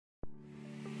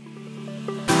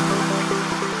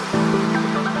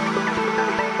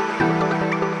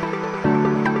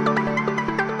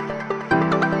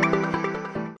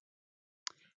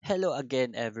Hello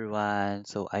again, everyone.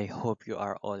 So I hope you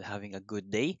are all having a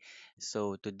good day.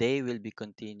 So today we'll be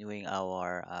continuing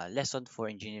our lesson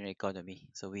for engineering economy.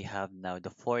 So we have now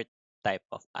the fourth type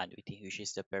of annuity, which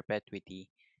is the perpetuity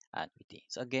annuity.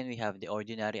 So again, we have the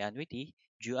ordinary annuity,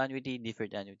 due annuity,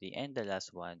 deferred annuity, and the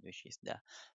last one, which is the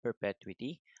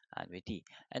perpetuity annuity.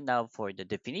 And now for the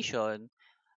definition,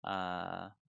 uh,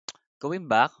 going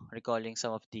back, recalling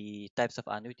some of the types of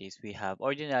annuities, we have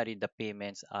ordinary, the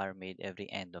payments are made every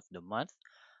end of the month,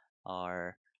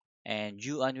 or and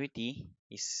due annuity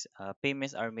is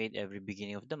payments are made every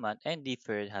beginning of the month, and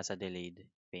deferred has a delayed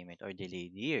payment or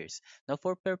delayed years. Now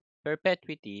for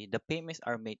perpetuity, the payments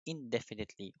are made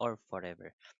indefinitely or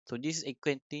forever. So this is a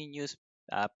continuous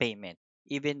payment,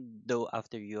 even though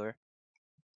after your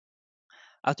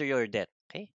death.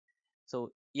 Okay.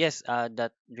 So yes,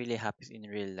 that really happens in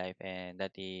real life, and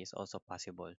that is also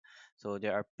possible. So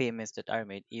there are payments that are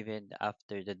made even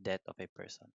after the death of a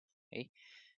person. Okay,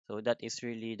 so that is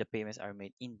really the payments are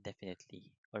made indefinitely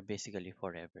or basically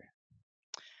forever.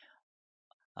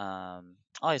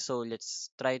 Okay, so let's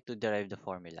try to derive the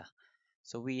formula.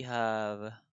 So we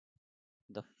have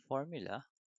the formula.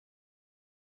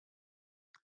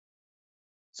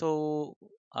 So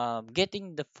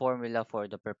getting the formula for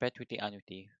the perpetuity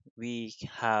annuity, we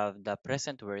have the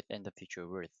present worth and the future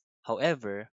worth.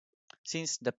 However,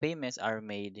 since the payments are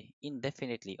made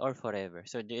indefinitely or forever,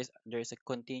 so there's a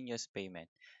continuous payment.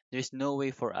 There's no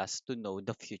way for us to know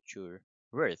the future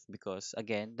worth because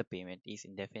again the payment is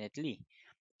indefinite,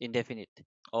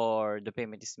 or the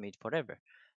payment is made forever.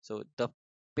 So the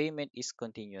payment is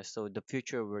continuous, so the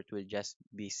future worth will just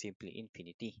be simply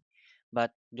infinity.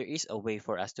 But there is a way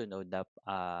for us to know the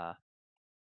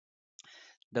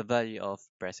value of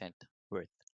present worth.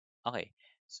 Okay,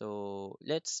 so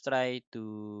let's try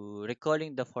to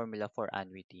recalling the formula for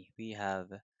annuity. We have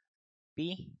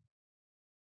P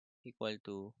equal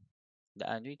to the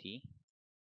annuity,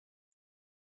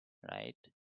 right,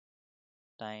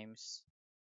 times,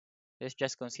 let's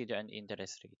just consider an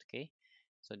interest rate, okay?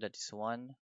 So that is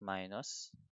 1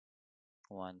 minus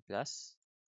 1 plus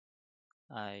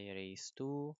I raised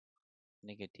to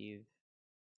negative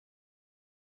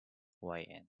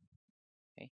yn,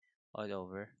 okay? All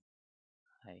over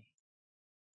I.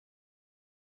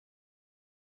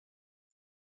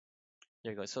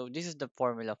 There you go. So this is the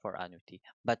formula for annuity.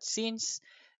 But since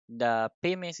the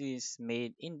payment is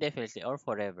made indefinitely or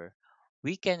forever,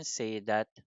 we can say that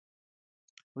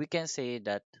we can say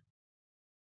that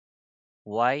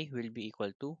y will be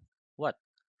equal to what?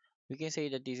 We can say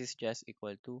that this is just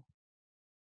equal to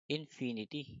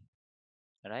infinity,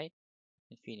 right?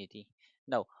 Infinity.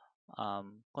 Now,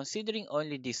 considering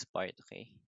only this part, okay?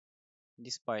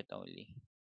 This part only.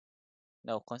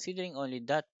 Now, considering only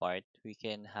that part, we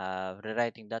can have,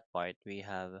 rewriting that part, we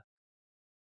have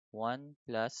 1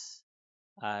 plus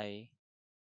I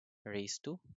raised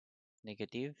to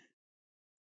negative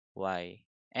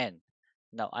yn.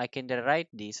 Now, I can rewrite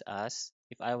this as,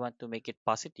 if I want to make it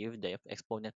positive, the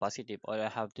exponent positive, all I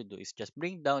have to do is just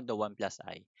bring down the 1 plus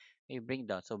I. You bring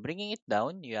down. So, bringing it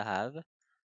down, you have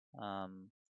um,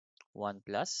 1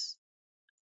 plus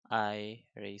I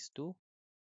raised to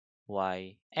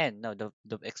yn. Now, the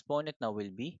exponent now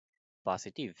will be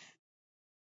positive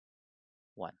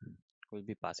 1. Will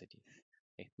be positive.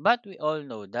 Okay. But we all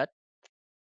know that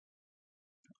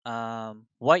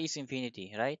y is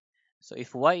infinity, right? So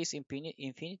if y is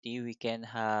infinity, we can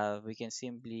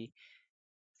simply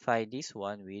find this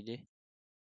one with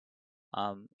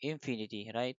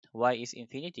infinity, right? Y is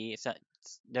infinity,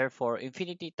 therefore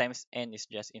infinity times n is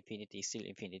just infinity, still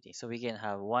infinity. So we can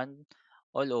have 1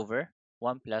 all over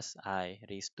 1 plus I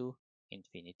raised to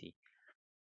infinity.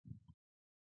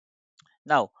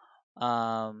 Now,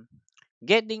 um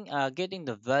getting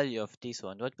the value of this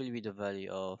one, what will be the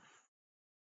value of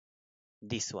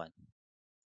this one?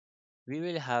 We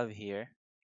will have here,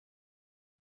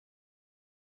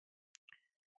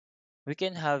 we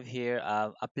can have here,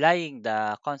 applying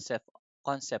the concept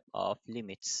of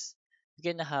limits. We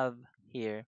can have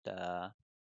here the,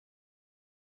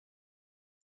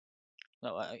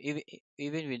 no,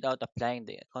 even without applying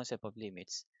the concept of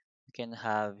limits, we can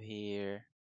have here,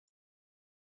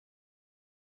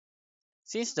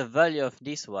 since the value of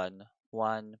this one,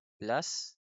 1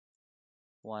 plus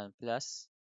 1 plus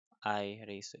I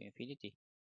raised to infinity,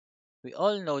 we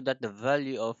all know that the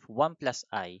value of 1 plus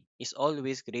I is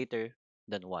always greater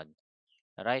than 1,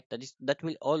 right? That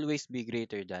will always be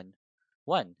greater than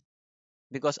 1,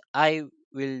 because I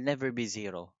will never be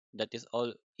 0. That is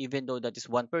all, even though that is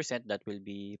 1%, that will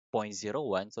be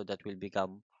 0.01. So that will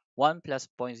become 1 plus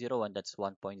 0.01, that's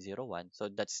 1.01. So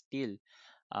that's still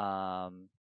um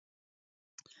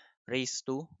raised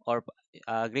to or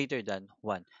greater than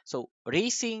 1. So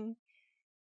raising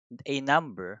a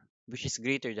number which is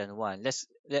greater than 1,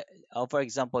 for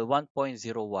example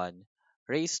 1.01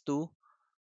 raised to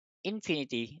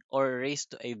infinity or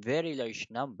raised to a very large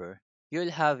number,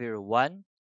 you'll have your 1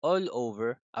 all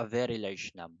over a very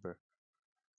large number.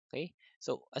 Okay,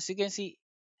 so as you can see,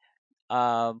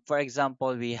 for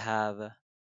example, we have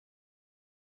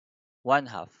 1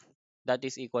 half, that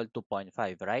is equal to zero point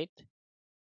 0.5, right? Zero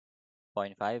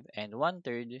point 0.5, and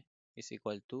 1/3 is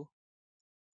equal to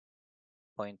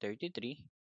 0.33,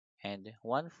 and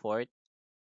 1/4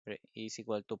 is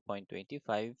equal to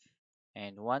 0.25,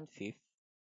 and 1/5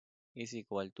 is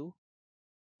equal to zero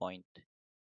point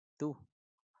 0.2.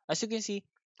 As you can see,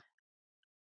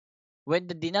 when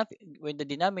when the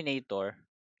denominator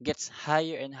gets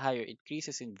higher and higher,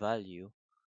 increases in value.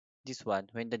 This one,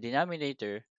 when the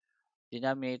denominator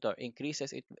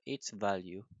increases its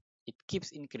value, it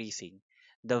keeps increasing.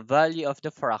 The value of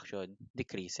the fraction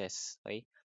decreases. Okay,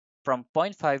 from zero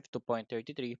point 0.5 to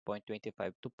 0.33,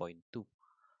 0.25 to zero point 0.2.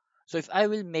 So if I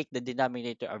will make the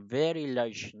denominator a very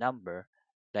large number,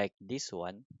 like this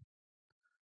one,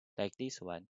 like this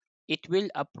one, it will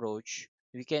approach.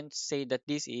 We can say that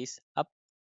this is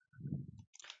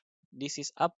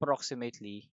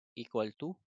approximately equal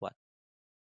to what?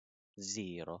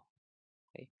 0.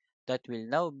 Okay, that will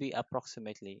now be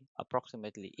approximately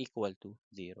equal to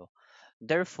 0.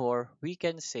 Therefore, we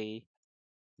can say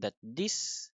that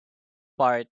this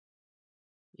part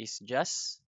is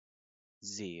just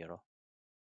 0.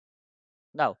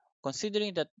 Now,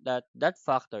 considering that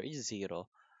factor is 0,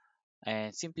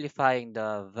 and simplifying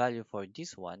the value for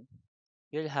this one,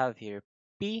 you'll have here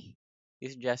p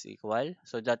is just equal,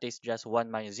 so that is just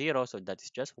 1 minus 0, so that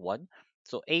is just 1.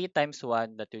 So a times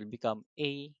 1, that will become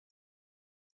a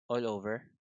all over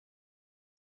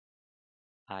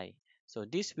I. So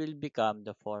this will become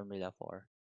the formula for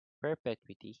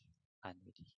perpetuity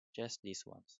annuity. Just these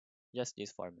ones. Just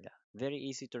this formula. Very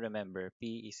easy to remember.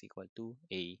 P is equal to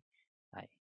A I.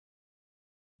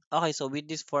 Okay, so with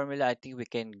this formula, I think we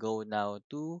can go now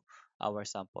to our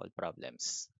sample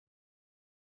problems.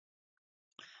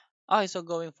 Okay, so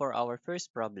going for our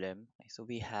first problem, okay, so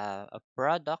we have a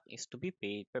product is to be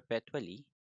paid perpetually.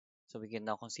 So we can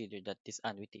now consider that this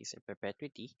annuity is a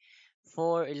perpetuity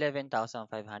for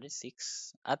 11,506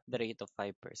 at the rate of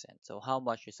 5%. So how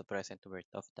much is the present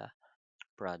worth of the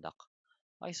product?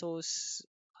 Okay, so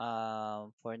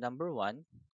for number one,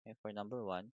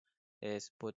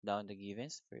 is put down the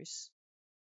givens first.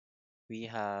 We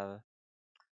have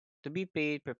to be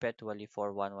paid perpetually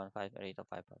for 115 rate of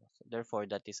 5%. Therefore,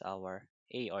 that is our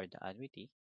A, or the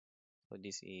annuity. So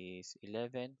this is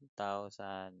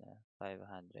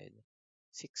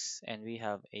 11,506, and we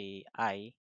have a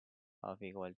I of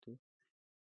equal to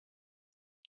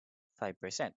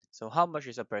 5%. So how much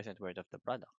is the percent worth of the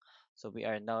product? So we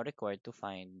are now required to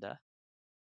find the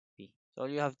P. So all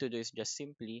you have to do is just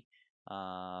simply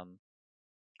um,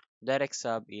 direct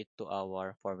sub it to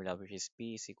our formula, which is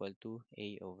P is equal to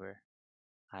A over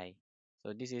I.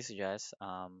 So this is just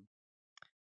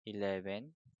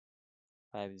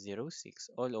 11,506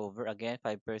 all over. Again,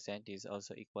 5% is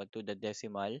also equal to the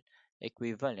decimal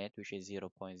equivalent, which is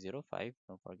 0.05.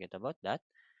 Don't forget about that.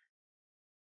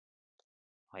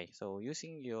 Okay, so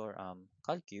using your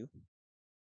calcu,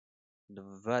 the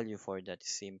value for that is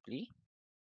simply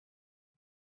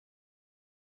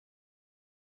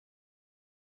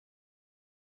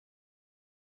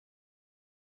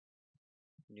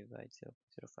divide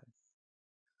 0.05,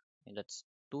 and that's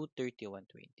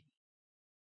 231.20.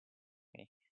 Okay,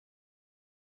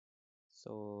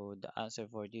 so the answer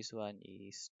for this one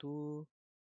is 231.20.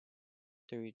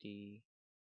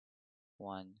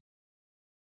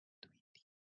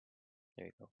 There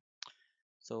you go.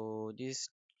 So this is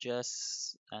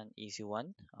just an easy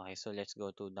one. Okay, so let's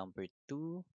go to number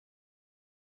two.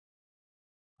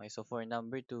 Okay, so for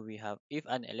number two, we have if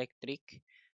an electric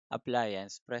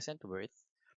appliance present worth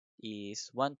is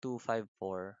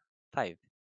 12545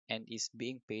 and is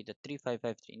being paid at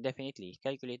 3553 indefinitely,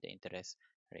 calculate the interest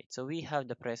rate. So we have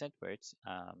the present worth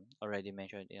already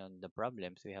mentioned in the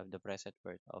problems. We have the present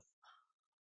worth of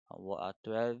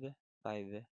 12,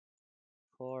 5,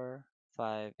 4,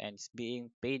 5, and it's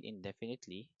being paid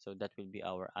indefinitely. So that will be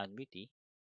our annuity.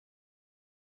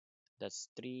 That's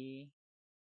 3,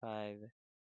 5,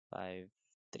 5,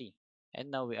 3. And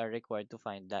now we are required to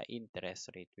find the interest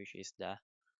rate, which is the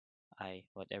I.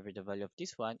 Whatever the value of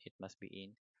this one, it must be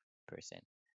in percent.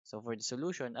 So for the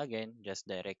solution, again, just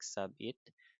direct sub it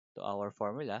to our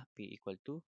formula, P equal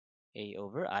to A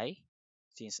over I,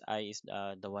 since I is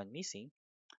the one missing.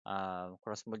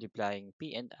 cross multiplying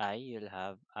P and I, you'll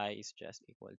have I is just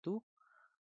equal to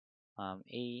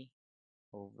A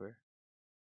over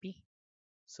P.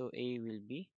 So A will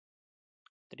be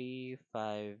 3,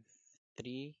 5,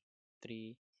 3,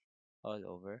 3 all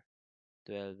over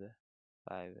 12,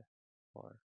 5,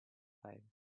 4, 5.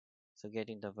 So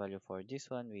getting the value for this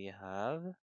one, we have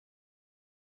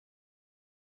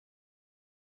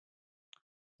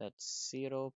that's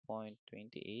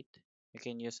 0.28. You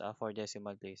can use 4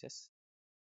 decimal places,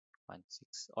 1,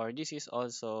 6. Or this is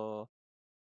also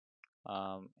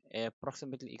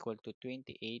approximately equal to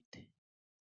 28.16%.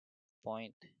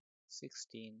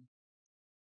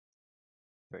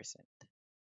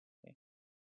 Okay.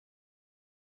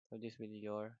 So this will be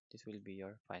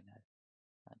your final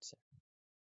answer.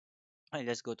 Alright,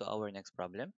 let's go to our next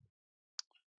problem.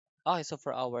 Okay, so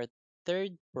for our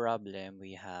third problem,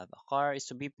 we have a car is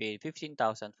to be paid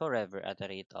 15,000 forever at a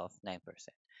rate of 9%.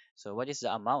 So what is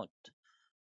the amount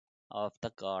of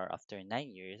the car after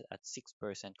 9 years at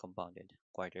 6% compounded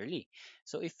quarterly?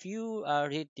 So if you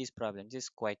read this problem, this is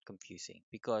quite confusing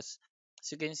because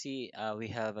as you can see, we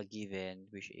have a given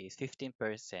which is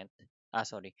 15%,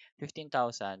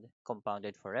 15,000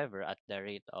 compounded forever at the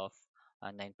rate of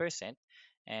 9%.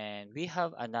 And we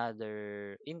have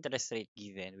another interest rate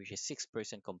given which is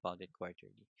 6% compounded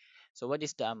quarterly. So what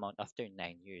is the amount after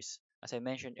 9 years? As I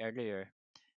mentioned earlier,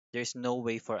 there's no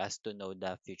way for us to know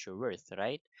the future worth,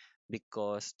 right?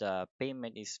 Because the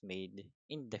payment is made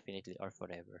indefinitely or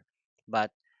forever.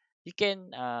 But you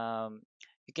can um,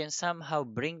 you can somehow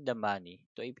bring the money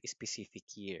to a specific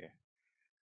year.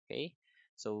 Okay,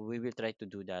 so we will try to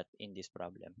do that in this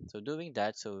problem. So doing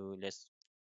that, so let's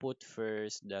put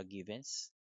first the givens.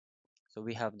 So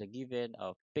we have the given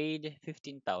of paid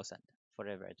 15,000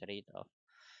 forever at the rate of.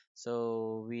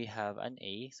 So we have an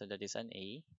A, so that is an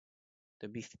A to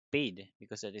be paid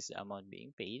because that is the amount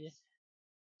being paid.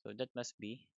 So that must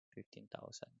be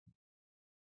 15,000.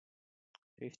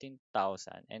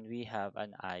 15,000 and we have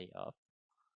an I of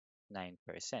 9%.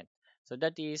 So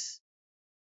that is,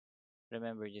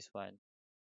 remember this one,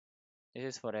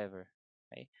 this is forever.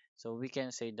 Okay? So we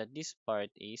can say that this part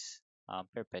is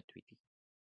perpetuity.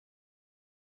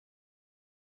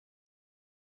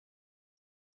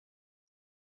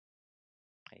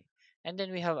 Okay. And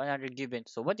then we have another given.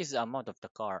 So what is the amount of the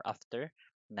car after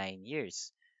 9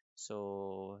 years?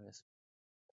 So,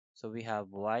 so we have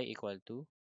y equal to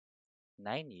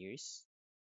 9 years.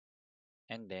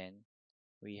 And then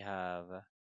we have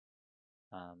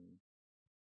um,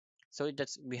 so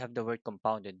that's we have the word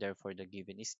compounded, therefore the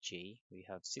given is j. We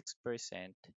have 6%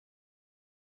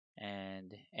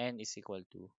 and n is equal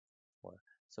to 4.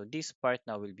 So this part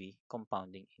now will be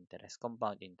compounding interest,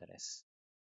 compound interest,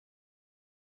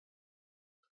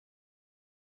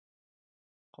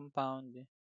 compound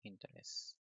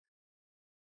interest.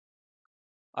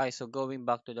 Alright, so going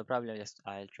back to the problem,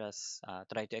 I'll just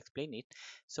try to explain it.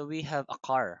 So we have a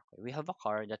car. We have a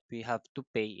car that we have to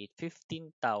pay it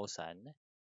 15,000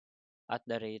 at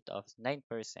the rate of 9%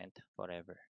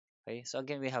 forever. Okay, so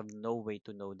again, we have no way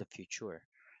to know the future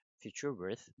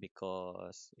worth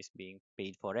because it's being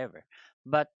paid forever.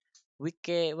 But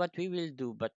what we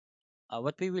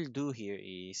will do here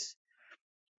is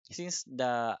since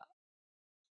the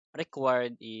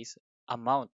required is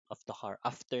amount of the car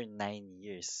after 9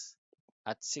 years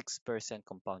at 6%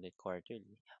 compounded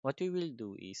quarterly, what we will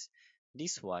do is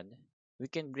this one we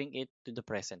can bring it to the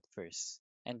present first,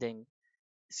 and then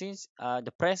since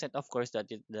the present, of course, that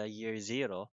is the year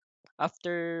zero,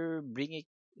 after bringing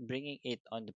it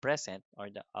on the present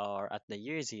or at the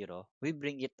year zero, we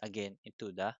bring it again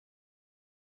into the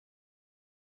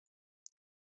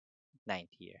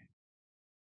ninth year.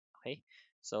 Okay,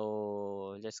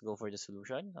 so let's go for the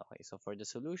solution. Okay, so for the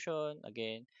solution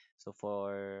again, so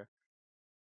for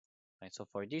right, so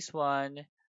for this one,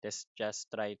 let's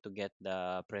just try to get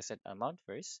the present amount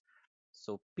first.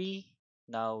 So P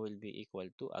now will be equal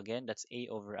to, again, that's A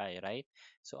over I, right?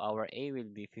 So our A will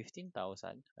be 15,000,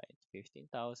 right?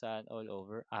 15,000 all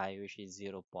over I, which is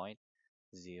 0.09.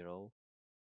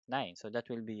 So that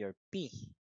will be your P.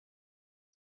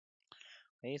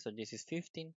 Okay, so this is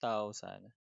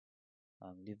 15,000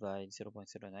 divide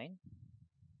 0.09.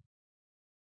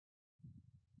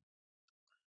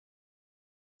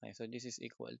 Okay, so this is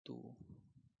equal to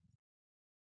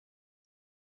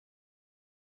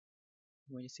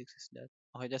 26 is that?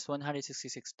 Okay, that's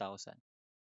 166,000.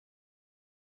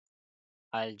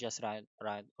 I'll just round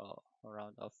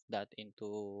off that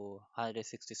into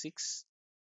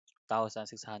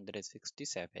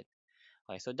 166,667.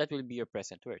 Okay, so that will be your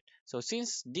present worth. So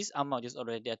since this amount is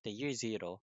already at the year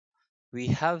zero, we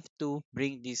have to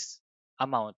bring this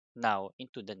amount now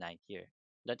into the ninth year.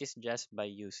 That is just by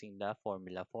using the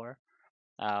formula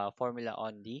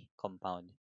on the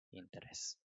compound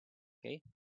interest. Okay.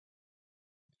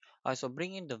 So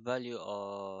bringing the value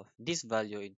of this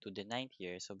value into the ninth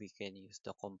year, so we can use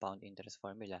the compound interest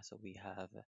formula. So we have,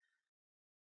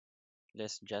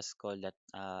 let's just call that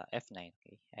F9.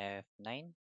 Okay,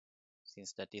 F9,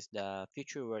 since that is the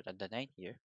future worth at the ninth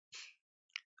year.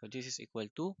 So this is equal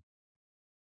to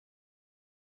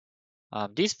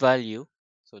this value.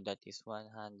 So that is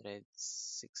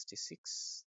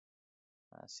 166,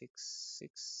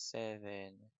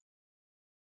 667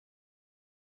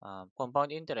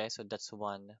 compound interest. So that's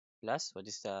 1 plus what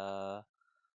is the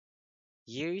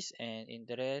years and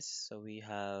interest. So we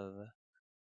have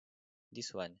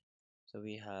this one. So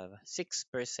we have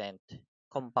 6%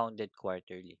 compounded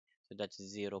quarterly. So that's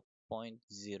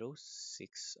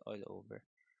 0.06 all over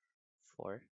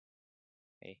 4.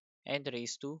 Okay. And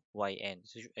raised to yn.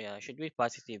 So should be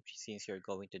positive since you're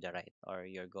going to the right or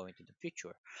you're going to the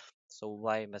future. So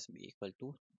y must be equal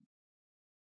to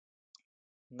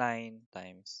 9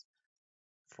 times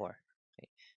 4. Okay.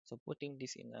 So putting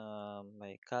this in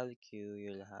my calcu,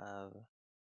 you'll have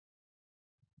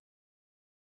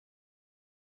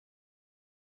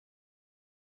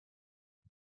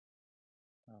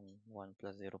 1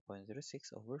 plus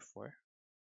 0.06 over 4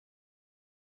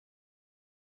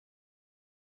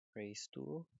 raised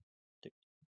to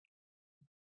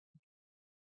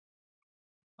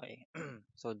okay.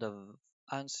 So the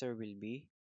answer will be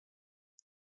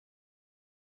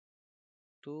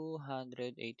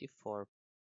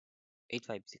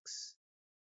 284,856.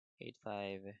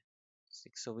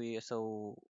 856.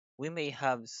 So we may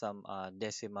have some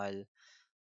decimal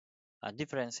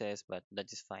differences, but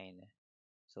that is fine.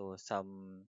 So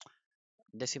some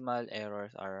decimal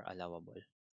errors are allowable.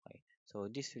 Okay. So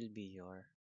this will be your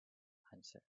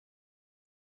answer.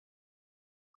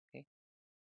 Okay.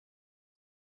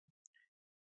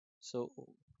 So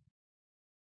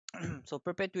so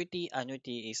perpetuity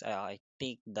annuity is I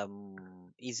think the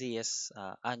easiest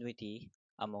annuity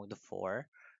among the four.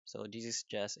 So this is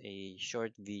just a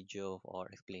short video for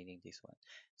explaining this one.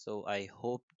 So I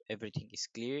hope everything is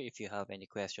clear. If you have any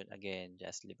question, again,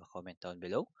 just leave a comment down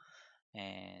below.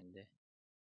 And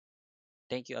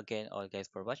thank you again all guys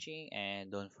for watching,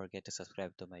 and don't forget to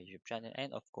subscribe to my YouTube channel,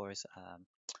 and of course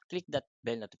click that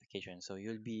bell notification so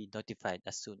you'll be notified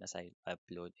as soon as I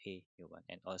upload a new one.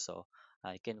 And also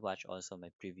you can watch also my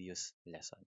previous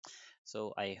lesson.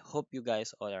 So I hope you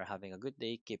guys all are having a good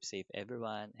day. Keep safe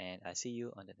everyone, and I see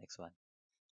you on the next one.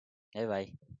 Bye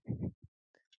bye.